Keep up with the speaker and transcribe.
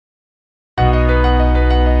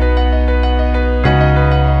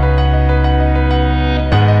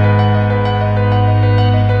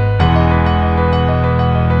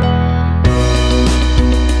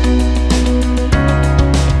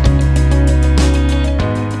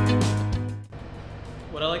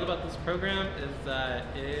program is that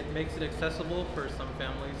it makes it accessible for some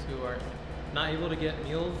families who are not able to get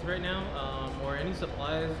meals right now, or any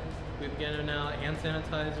supplies. We've given out hand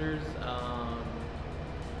sanitizers,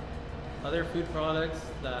 other food products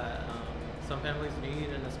that some families need,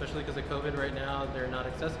 and especially because of COVID right now, they're not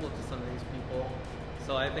accessible to some of these people.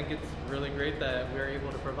 So I think it's really great that we're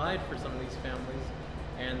able to provide for some of these families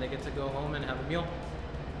and they get to go home and have a meal.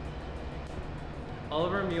 All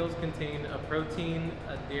of our meals contain a protein,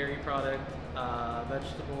 a dairy product,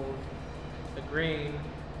 vegetables, a grain,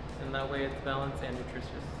 and that way it's balanced and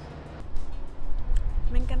nutritious.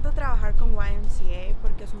 Me encanta trabajar con YMCA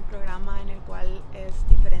porque es un programa en el cual es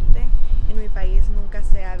diferente. En mi país nunca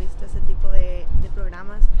se ha visto ese tipo de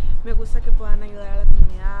programas. Me gusta que puedan ayudar a la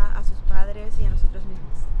comunidad, a sus padres y a nosotros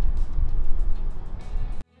mismos.